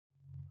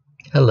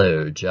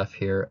Hello, Jeff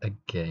here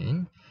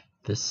again.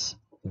 This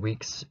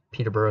week's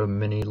Peterborough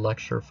mini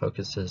lecture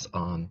focuses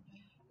on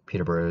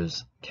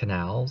Peterborough's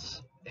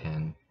canals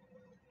and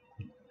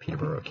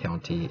Peterborough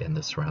County and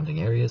the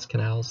surrounding areas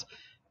canals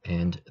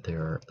and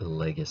their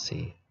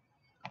legacy.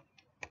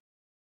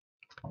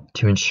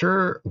 To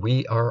ensure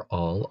we are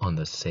all on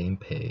the same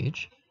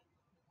page,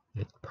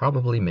 it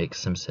probably makes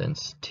some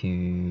sense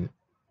to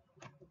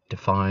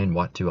define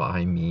what do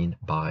I mean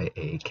by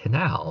a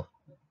canal.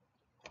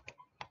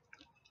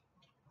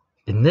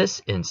 In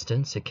this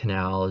instance, a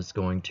canal is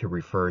going to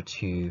refer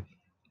to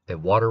a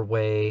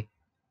waterway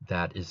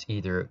that is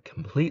either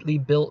completely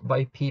built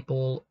by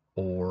people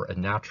or a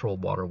natural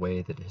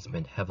waterway that has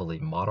been heavily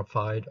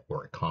modified,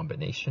 or a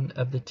combination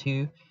of the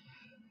two,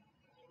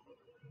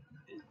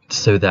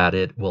 so that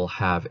it will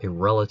have a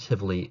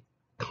relatively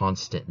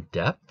constant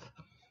depth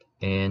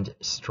and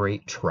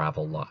straight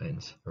travel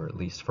lines, or at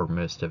least for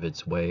most of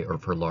its way, or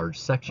for large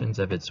sections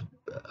of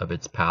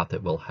its path,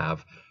 it will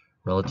have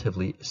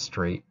relatively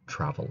straight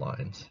travel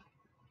lines.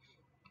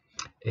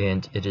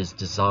 And it is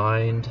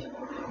designed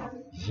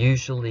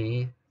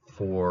usually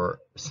for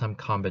some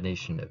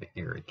combination of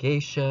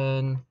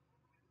irrigation,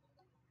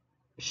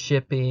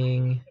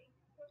 shipping,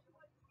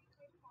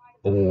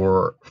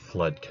 or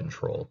flood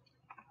control.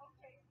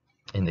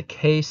 In the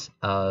case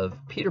of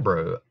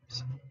Peterborough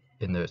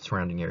in the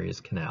surrounding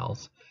areas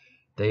canals,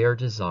 they are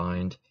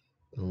designed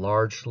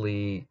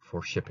largely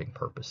for shipping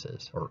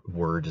purposes, or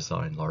were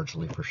designed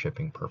largely for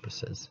shipping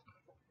purposes.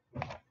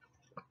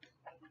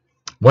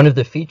 One of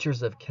the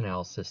features of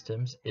canal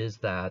systems is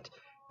that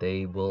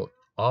they will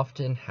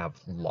often have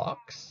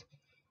locks,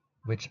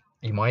 which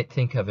you might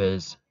think of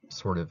as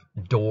sort of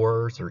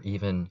doors, or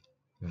even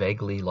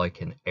vaguely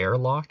like an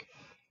airlock.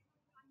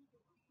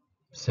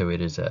 So it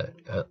is a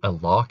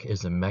lock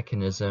is a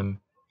mechanism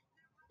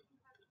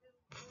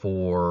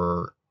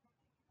for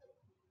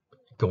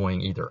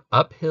going either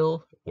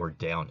uphill or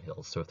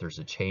downhill. So if there's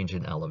a change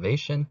in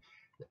elevation,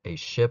 a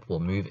ship will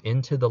move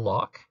into the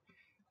lock,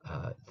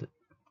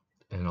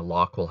 and a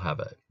lock will have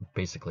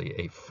basically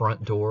a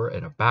front door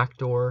and a back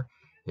door.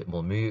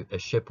 A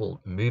ship will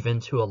move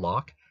into a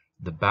lock,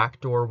 the back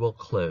door will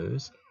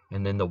close,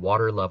 and then the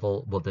water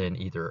level will then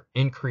either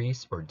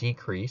increase or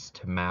decrease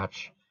to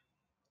match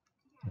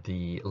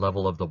the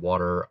level of the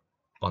water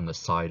on the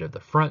side of the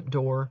front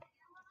door.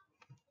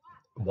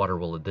 Water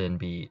will then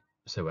be,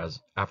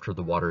 after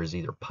the water is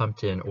either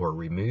pumped in or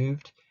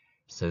removed,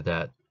 so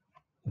that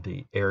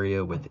the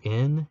area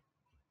within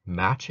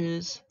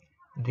matches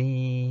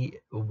the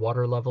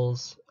water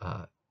levels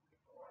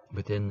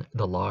within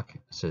the lock,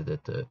 so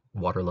that the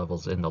water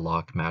levels in the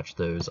lock match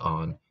those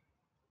on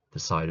the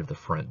side of the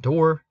front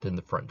door. Then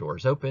the front door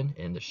is open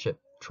and the ship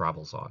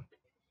travels on.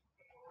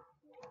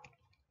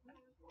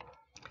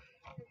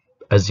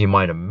 As you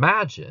might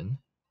imagine,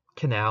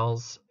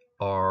 canals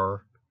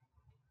are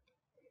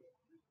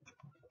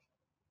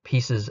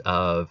pieces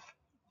of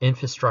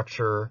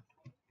infrastructure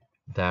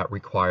that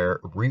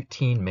require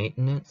routine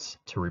maintenance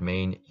to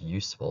remain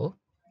useful.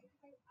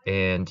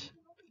 And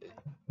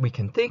we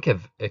can think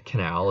of a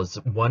canal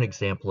as one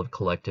example of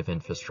collective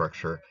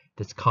infrastructure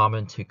that's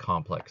common to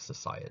complex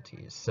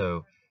societies.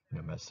 So,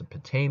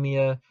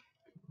 Mesopotamia,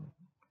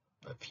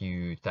 a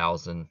few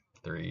thousand,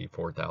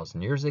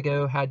 3,000-4,000 years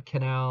ago, had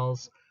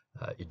canals.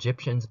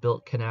 Egyptians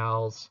built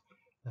canals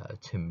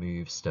to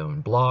move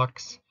stone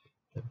blocks,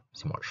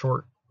 somewhat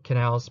short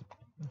canals.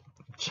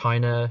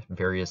 China,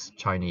 various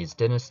Chinese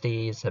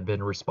dynasties have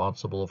been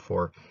responsible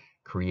for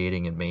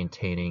creating and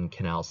maintaining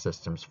canal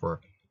systems for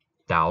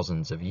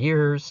thousands of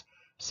years.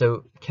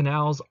 So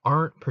canals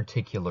aren't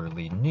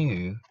particularly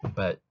new,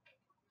 but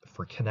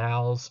for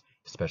canals,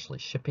 especially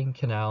shipping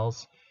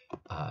canals,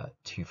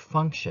 to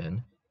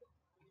function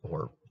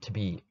or to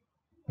be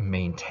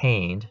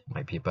maintained,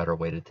 might be a better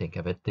way to think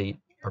of it, they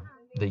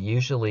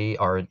usually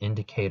are an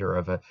indicator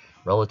of a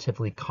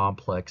relatively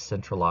complex,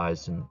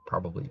 centralized, and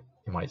probably,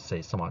 you might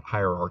say, somewhat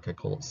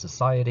hierarchical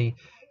society,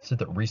 so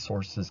that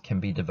resources can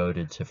be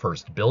devoted to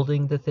first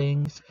building the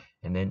things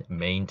and then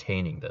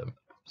maintaining them.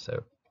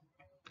 So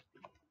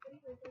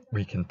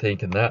we can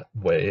think in that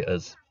way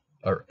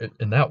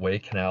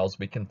canals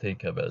we can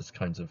think of as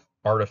kinds of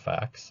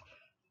artifacts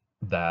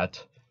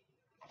that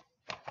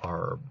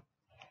are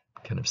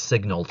kind of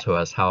signal to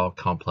us how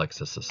complex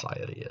a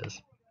society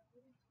is.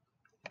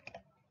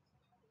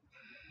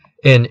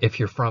 And if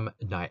you're from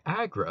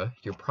Niagara,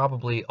 you're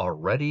probably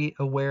already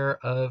aware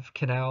of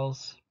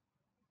canals,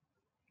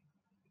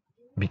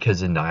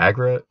 because in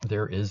Niagara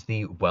there is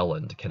the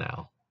Welland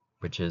Canal,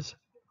 which is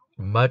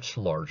much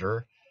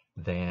larger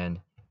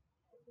than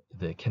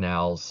the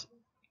canals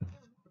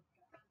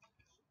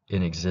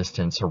in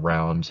existence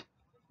around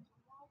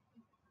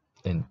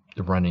and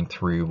running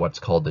through what's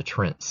called the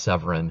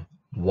Trent-Severn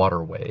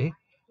waterway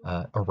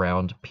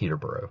around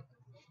Peterborough.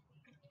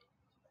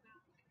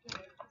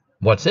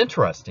 What's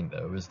interesting,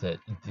 though, is that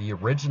the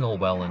original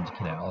Welland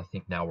Canal, I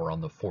think now we're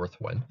on the fourth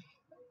one,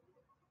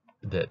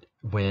 that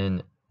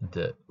when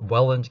the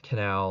Welland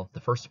Canal, the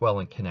first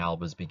Welland Canal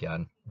was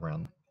begun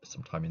around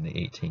sometime in the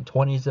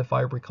 1820s, if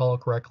I recall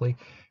correctly.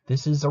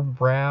 This is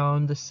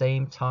around the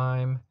same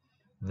time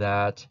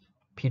that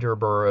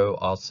Peterborough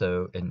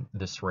also and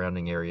the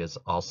surrounding areas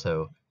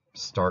also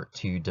start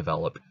to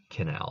develop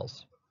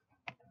canals.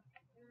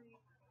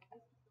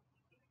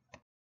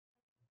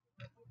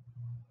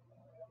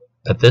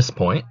 At this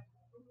point,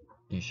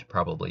 you should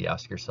probably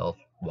ask yourself,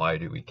 why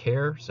do we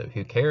care? So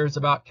who cares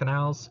about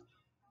canals?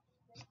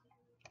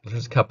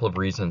 There's a couple of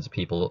reasons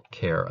people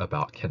care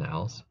about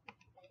canals.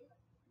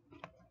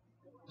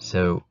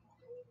 So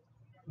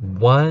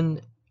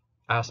one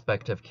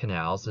aspect of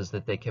canals is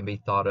that they can be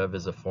thought of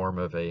as a form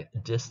of a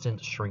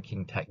distant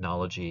shrinking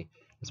technology,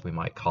 as we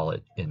might call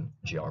it in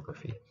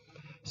geography.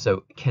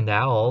 So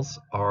canals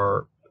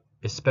are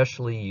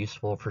especially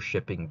useful for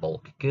shipping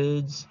bulk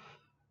goods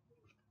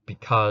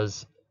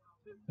because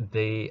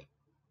they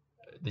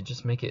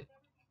just make it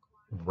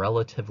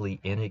relatively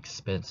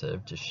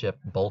inexpensive to ship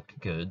bulk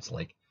goods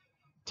like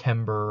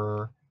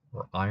timber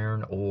or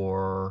iron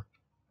ore,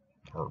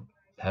 or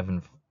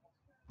heaven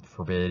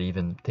forbid,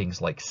 even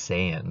things like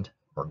sand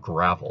or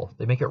gravel.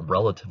 They make it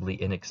relatively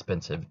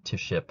inexpensive to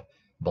ship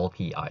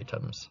bulky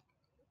items.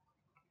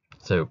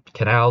 So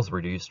canals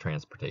reduce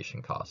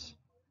transportation costs.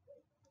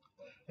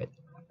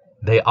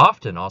 They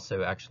often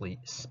also actually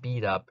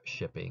speed up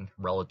shipping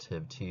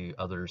relative to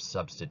other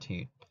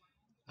substitute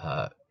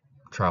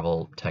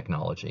travel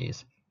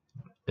technologies,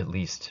 at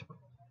least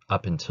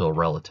up until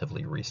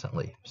relatively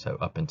recently, so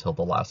up until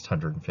the last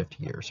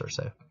 150 years or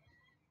so.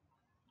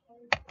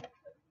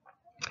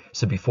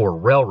 So before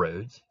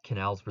railroads,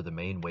 canals were the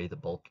main way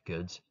that bulk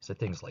goods, so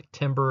things like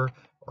timber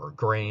or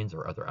grains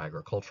or other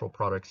agricultural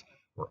products,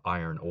 or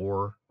iron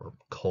ore or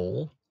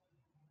coal,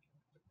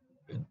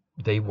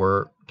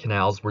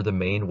 canals were the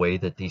main way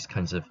that these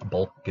kinds of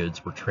bulk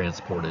goods were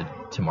transported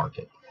to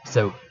market.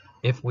 So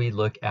if we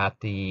look at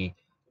the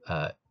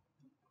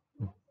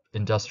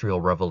Industrial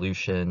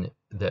Revolution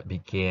that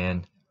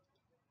began,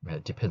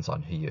 it depends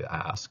on who you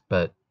ask,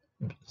 but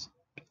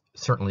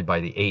certainly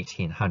by the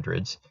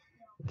 1800s,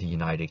 the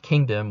United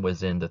Kingdom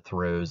was in the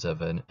throes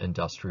of an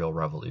industrial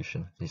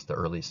revolution, at least the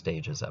early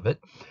stages of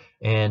it.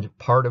 And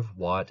part of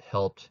what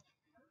helped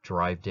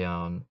drive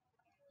down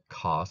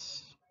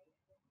costs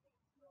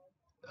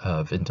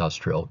of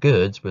industrial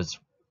goods was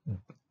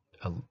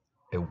a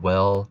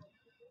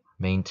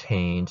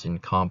well-maintained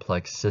and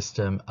complex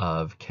system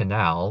of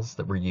canals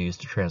that were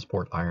used to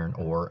transport iron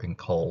ore and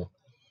coal,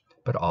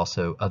 but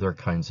also other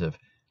kinds of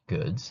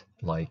goods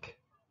like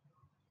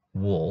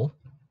wool,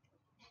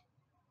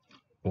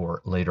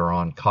 or later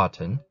on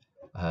cotton,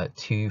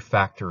 to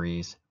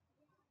factories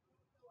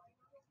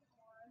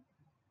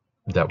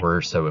that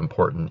were so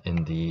important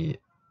in the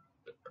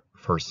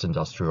first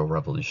industrial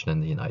revolution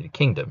in the United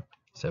Kingdom.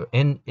 So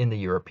in the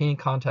European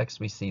context,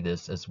 we see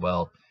this as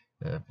well,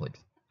 like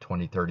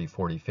 20, 30,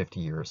 40, 50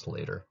 years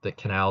later, that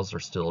canals are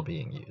still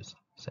being used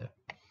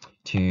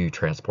to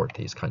transport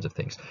these kinds of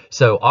things.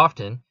 So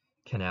often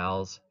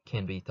canals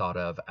can be thought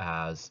of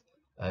as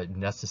a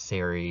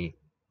necessary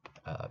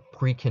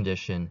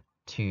precondition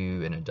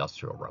to an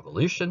industrial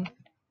revolution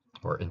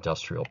or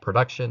industrial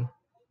production.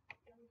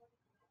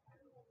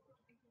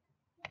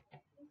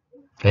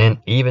 And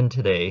even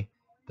today,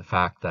 the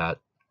fact that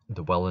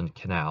the Welland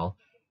Canal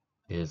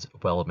is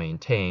well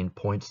maintained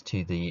points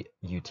to the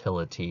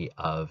utility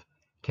of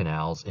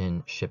canals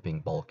in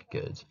shipping bulk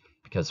goods.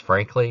 Because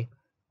frankly,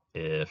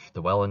 if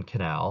the Welland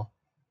Canal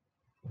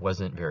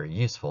wasn't very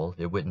useful,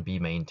 it wouldn't be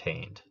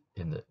maintained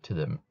to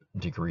the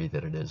degree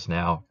that it is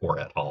now, or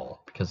at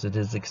all, because it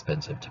is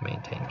expensive to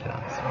maintain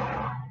canals.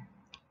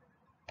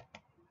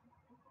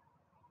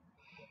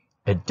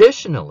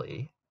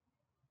 Additionally,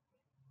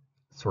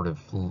 sort of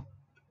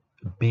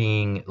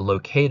being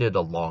located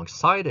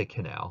alongside a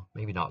canal,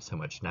 maybe not so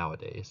much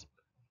nowadays,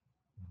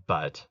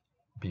 but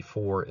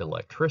before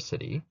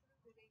electricity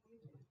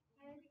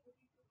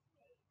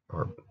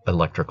or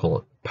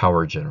electrical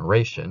power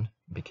generation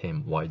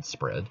became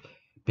widespread,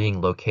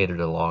 being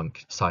located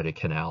alongside a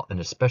canal, and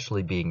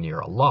especially being near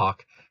a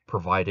lock,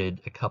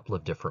 provided a couple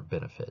of different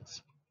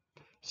benefits.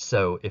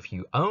 So if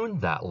you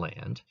owned that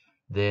land,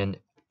 then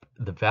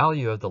the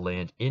value of the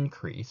land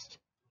increased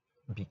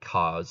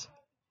because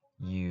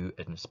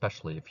and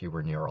especially if you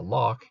were near a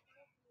lock,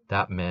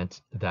 that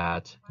meant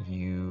that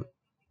you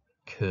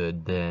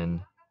could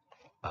then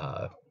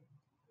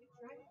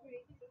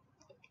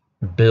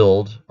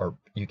build, or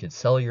you could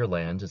sell your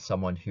land to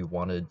someone who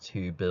wanted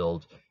to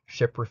build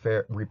ship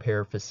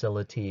repair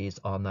facilities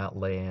on that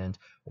land,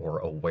 or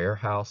a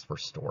warehouse for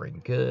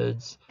storing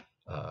goods,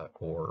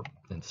 or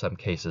in some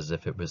cases,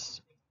 if it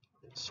was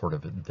sort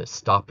of the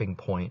stopping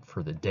point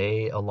for the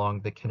day along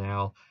the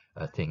canal,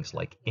 things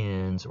like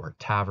inns or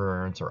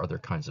taverns or other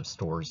kinds of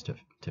stores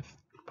to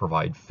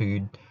provide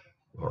food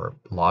or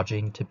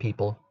lodging to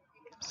people.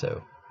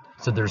 So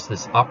there's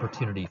this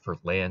opportunity for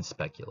land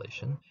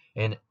speculation.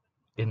 And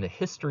in the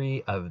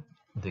history of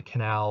the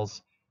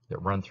canals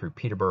that run through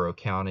Peterborough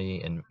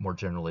County, and more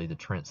generally the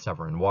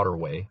Trent-Severn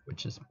Waterway,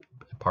 which is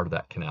part of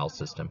that canal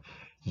system,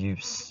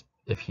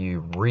 if you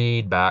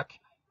read back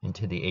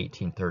into the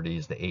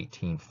 1830s, the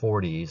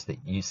 1840s, that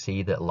you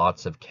see that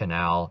lots of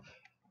canal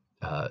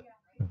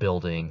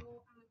building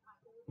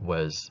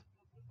was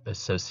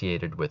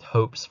associated with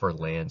hopes for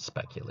land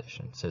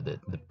speculation. So that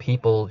the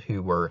people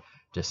who were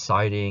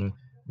deciding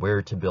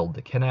where to build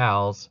the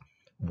canals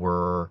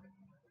were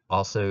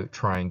also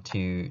trying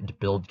to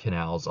build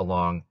canals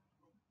along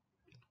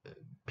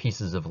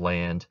pieces of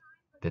land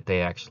that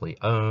they actually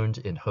owned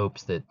in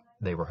hopes that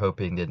they were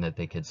hoping then that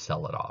they could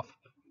sell it off.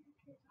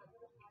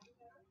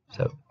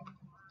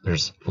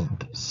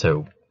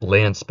 So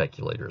land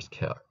speculators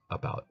care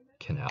about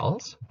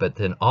canals, but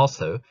then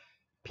also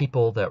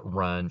people that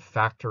run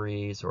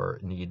factories or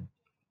need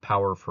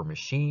power for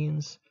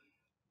machines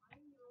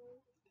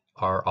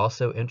are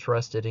also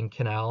interested in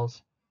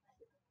canals,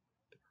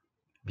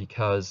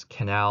 because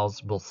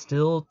canals will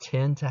still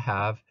tend to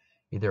have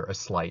either a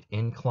slight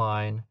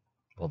incline,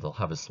 well, they'll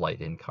have a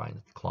slight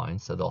incline,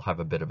 so they'll have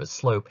a bit of a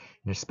slope,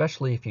 and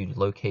especially if you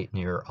locate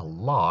near a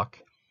lock,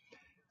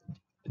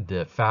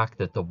 the fact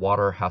that the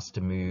water has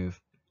to move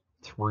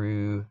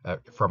through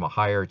from a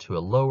higher to a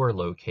lower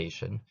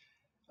location,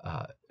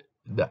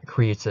 that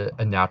creates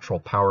a natural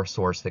power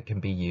source that can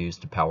be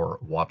used to power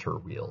water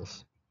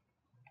wheels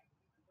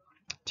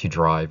to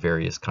drive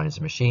various kinds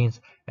of machines.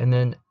 And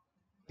then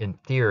in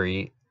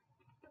theory,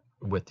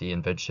 with the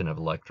invention of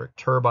electric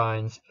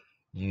turbines,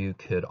 you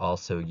could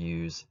also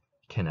use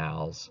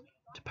canals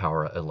to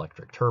power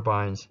electric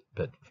turbines,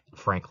 but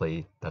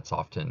frankly, that's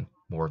often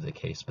more the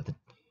case with the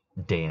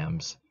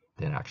dams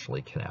than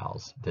actually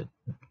canals, that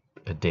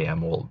a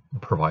dam will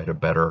provide a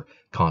better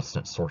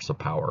constant source of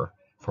power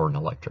for an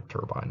electric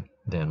turbine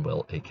than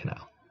will a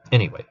canal.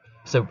 Anyway,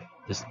 so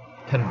this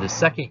kind of the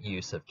second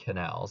use of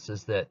canals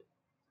is that,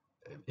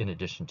 in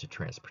addition to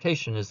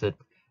transportation, is that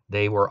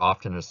they were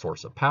often a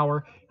source of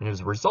power, and as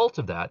a result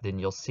of that, then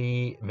you'll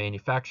see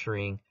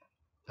manufacturing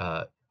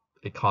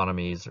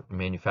economies,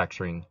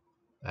 manufacturing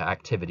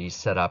activities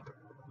set up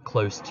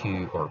close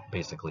to, or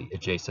basically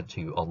adjacent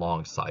to,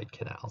 alongside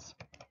canals.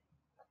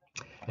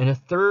 And a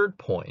third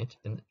point,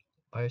 and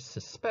I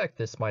suspect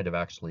this might have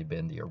actually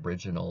been the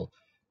original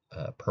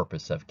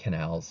purpose of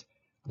canals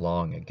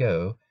long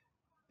ago,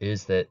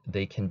 is that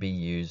they can be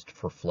used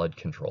for flood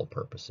control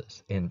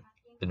purposes in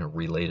a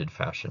related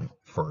fashion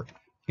for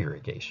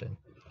irrigation.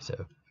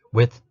 So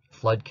with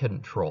flood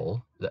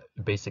control,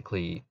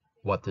 basically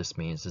what this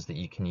means is that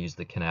you can use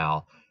the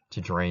canal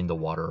to drain the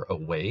water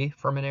away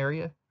from an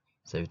area,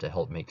 so to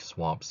help make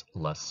swamps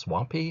less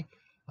swampy,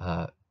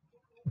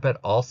 but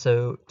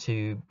also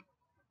to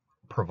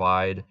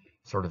provide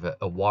sort of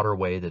a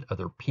waterway that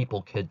other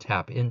people could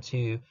tap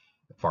into,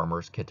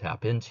 farmers could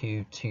tap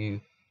into,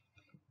 to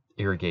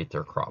irrigate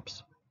their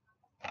crops.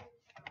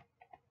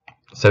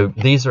 So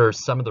these are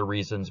some of the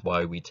reasons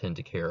why we tend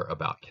to care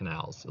about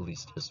canals, at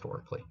least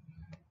historically.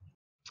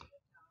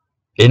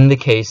 In the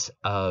case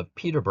of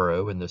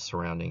Peterborough and the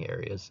surrounding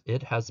areas,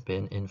 it has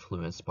been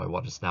influenced by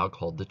what is now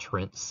called the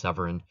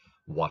Trent-Severn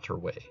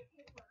Waterway.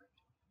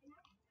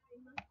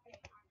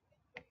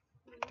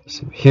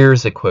 So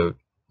here's a quote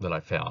that I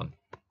found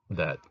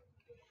that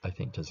I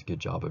think does a good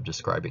job of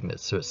describing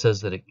this. So it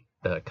says that it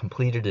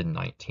completed in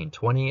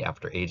 1920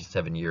 after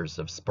 87 years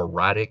of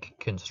sporadic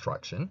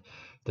construction.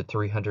 The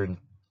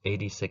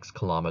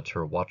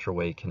 386-kilometer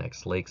waterway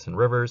connects lakes and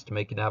rivers to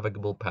make a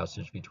navigable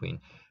passage between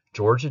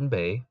Georgian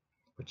Bay,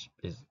 which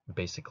is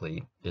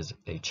basically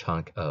a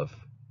chunk of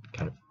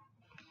kind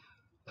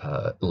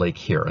of Lake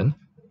Huron,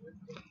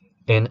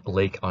 and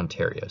Lake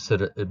Ontario. So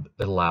it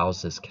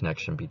allows this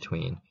connection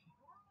between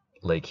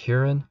Lake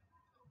Huron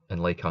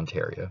and Lake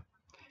Ontario.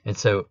 And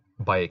so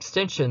by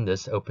extension,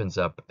 this opens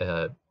up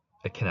a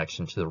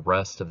connection to the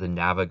rest of the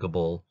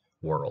navigable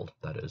world,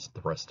 that is,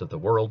 the rest of the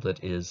world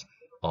that is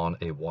on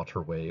a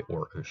waterway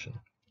or ocean.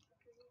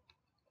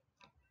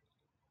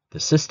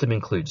 The system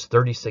includes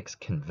 36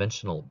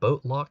 conventional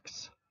boat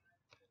locks,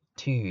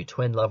 2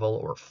 twin-level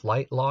or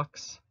flight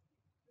locks,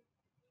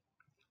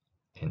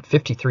 and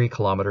 53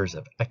 kilometers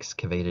of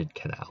excavated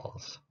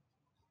canals.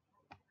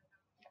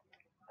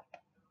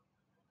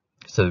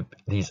 So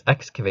these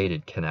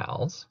excavated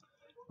canals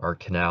are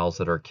canals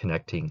that are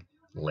connecting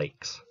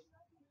lakes.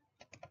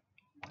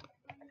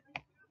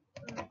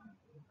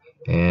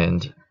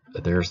 And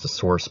there's the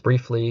source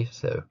briefly,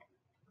 so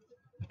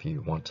if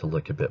you want to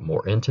look a bit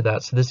more into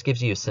that. So this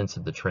gives you a sense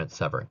of the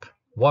Trent-Severn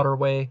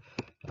Waterway.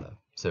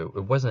 So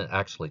it wasn't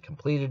actually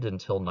completed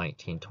until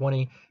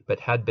 1920, but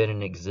had been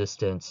in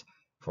existence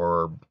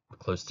for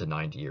close to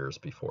 90 years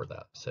before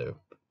that, so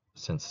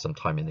since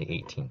sometime in the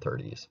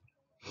 1830s.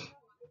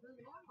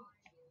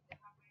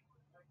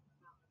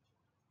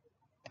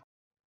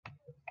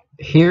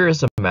 Here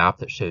is a map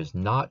that shows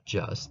not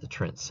just the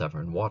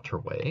Trent-Severn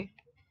Waterway.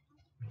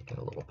 Get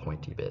a little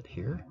pointy bit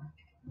here.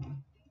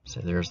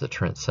 So there's the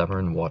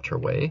Trent-Severn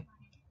Waterway.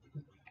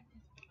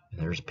 And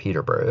there's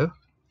Peterborough,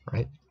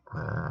 right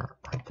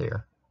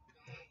there.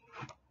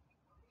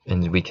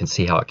 And we can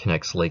see how it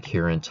connects Lake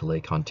Huron to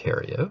Lake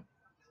Ontario.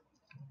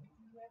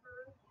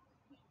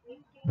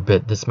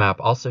 But this map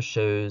also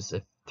shows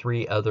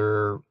 3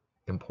 other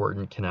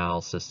important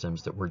canal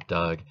systems that were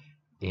dug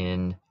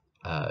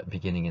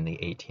beginning in the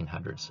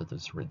 1800s. So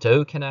there's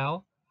Rideau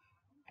Canal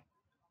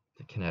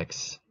that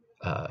connects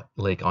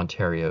Lake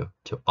Ontario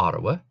to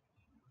Ottawa.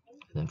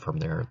 And then from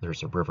there,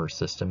 there's a river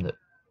system that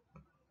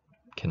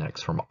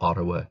connects from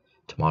Ottawa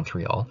to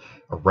Montreal.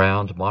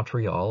 Around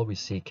Montreal, we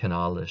see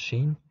Canal La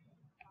Chine,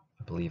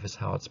 I believe is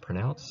how it's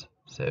pronounced.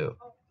 So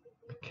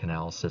a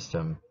canal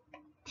system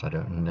I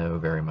don't know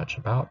very much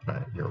about,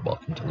 but you're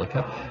welcome to look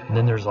up. And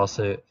then there's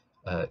also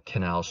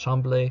Canal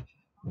Chamblay,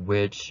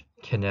 which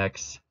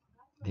connects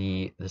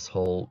this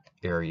whole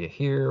area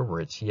here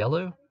where it's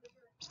yellow.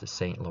 It's the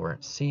St.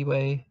 Lawrence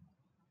Seaway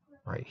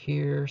right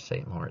here.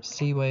 St. Lawrence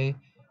Seaway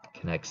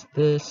connects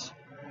this.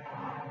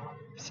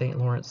 St.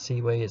 Lawrence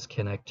Seaway is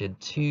connected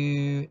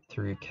through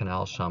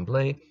Canal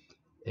Chamblay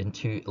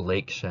into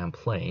Lake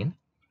Champlain,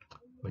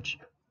 which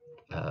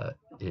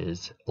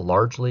is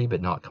largely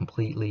but not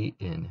completely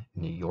in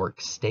New York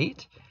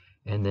State.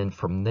 And then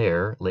from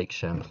there, Lake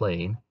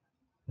Champlain,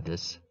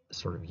 this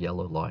sort of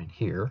yellow line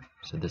here,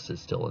 so this is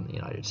still in the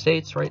United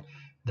States, right?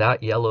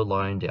 That yellow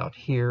line down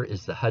here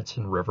is the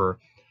Hudson River,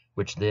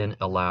 which then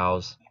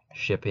allows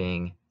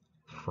shipping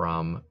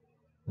from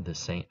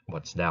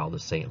what's now the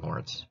St.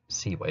 Lawrence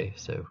Seaway,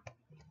 so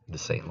the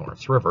St.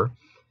 Lawrence River,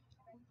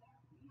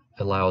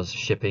 allows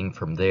shipping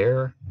from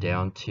there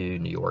down to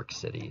New York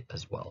City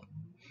as well.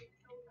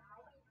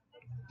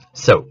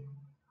 So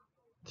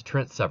the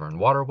Trent Severn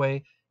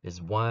Waterway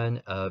is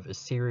one of a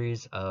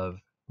series of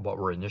what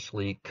were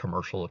initially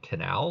commercial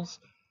canals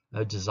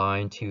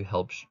designed to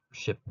help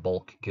ship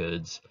bulk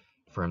goods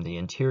from the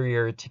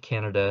interior to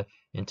Canada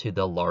into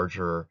the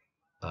larger,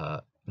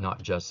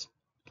 not just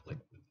like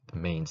the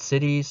main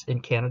cities in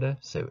Canada.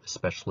 So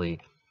especially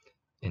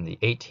in the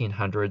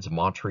 1800s,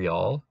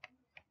 Montreal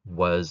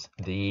was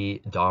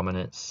the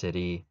dominant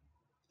city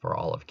for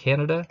all of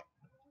Canada.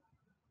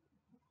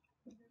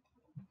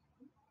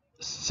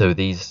 So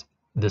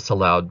this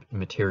allowed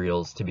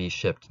materials to be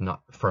shipped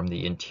not from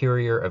the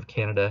interior of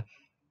Canada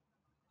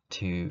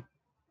to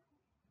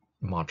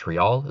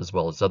Montreal, as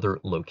well as other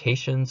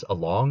locations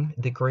along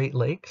the Great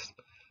Lakes,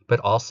 but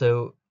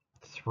also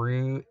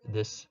through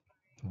this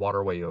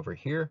waterway over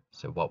here.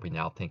 So what we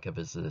now think of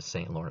as the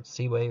St. Lawrence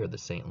Seaway or the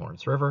St.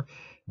 Lawrence River.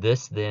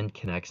 This then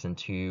connects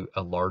into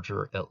a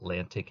larger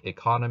Atlantic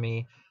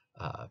economy,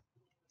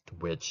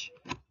 which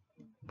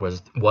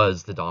was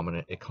the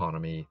dominant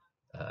economy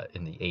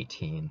in the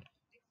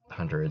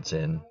 1800s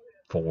and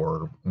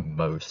for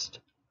most,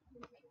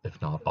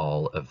 if not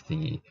all, of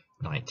the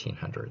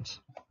 1900s.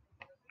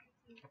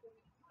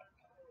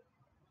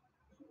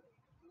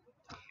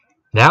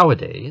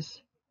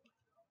 Nowadays,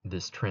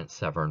 this Trent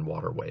Severn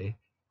Waterway,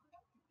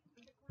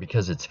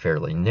 because it's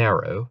fairly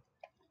narrow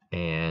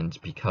and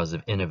because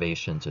of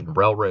innovations in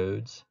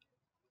railroads,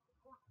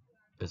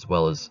 as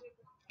well as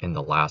in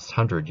the last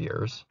 100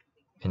 years,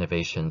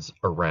 innovations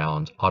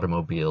around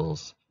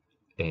automobiles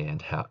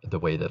and the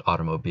way that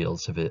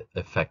automobiles have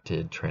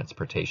affected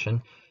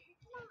transportation,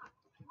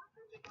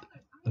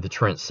 the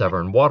Trent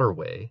Severn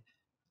Waterway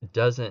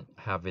doesn't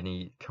have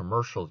any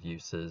commercial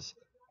uses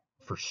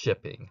for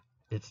shipping.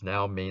 It's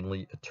now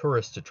mainly a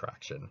tourist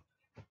attraction.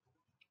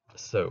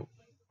 So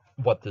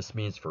what this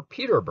means for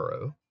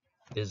Peterborough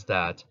is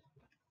that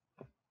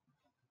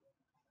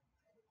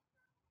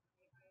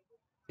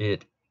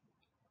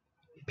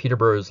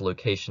Peterborough's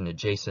location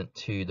adjacent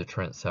to the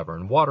Trent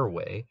Severn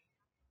Waterway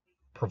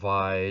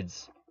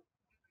provides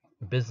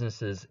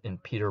businesses in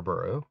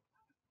Peterborough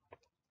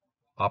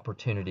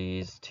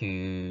opportunities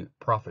to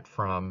profit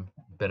from,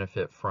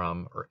 benefit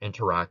from, or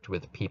interact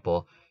with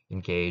people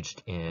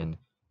engaged in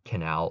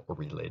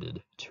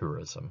canal-related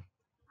tourism.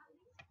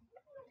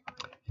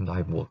 And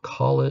I will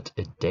call it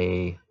a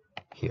day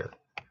here.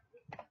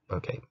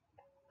 Okay.